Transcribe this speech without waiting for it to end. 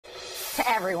To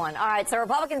everyone. All right, so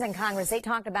Republicans in Congress, they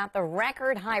talked about the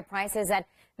record high prices that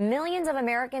millions of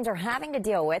Americans are having to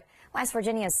deal with. West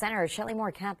Virginia Senator Shelley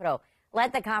Moore Capito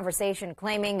led the conversation,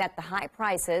 claiming that the high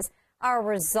prices are a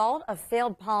result of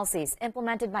failed policies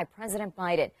implemented by President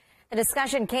Biden. The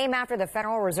discussion came after the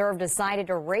Federal Reserve decided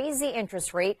to raise the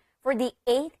interest rate for the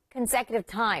 8th consecutive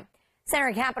time.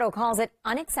 Senator Capito calls it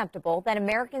unacceptable that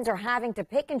Americans are having to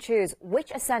pick and choose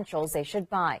which essentials they should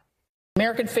buy.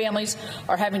 American families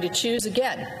are having to choose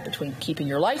again between keeping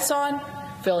your lights on,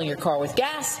 filling your car with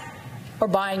gas, or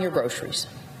buying your groceries.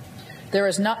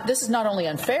 This is not only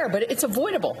unfair, but it's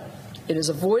avoidable. It is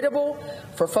avoidable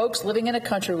for folks living in a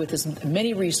country with as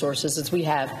many resources as we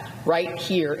have right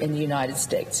here in the United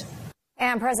States.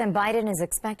 And President Biden is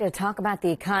expected to talk about the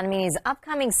economy's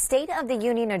upcoming State of the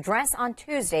Union address on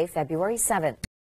Tuesday, February 7th.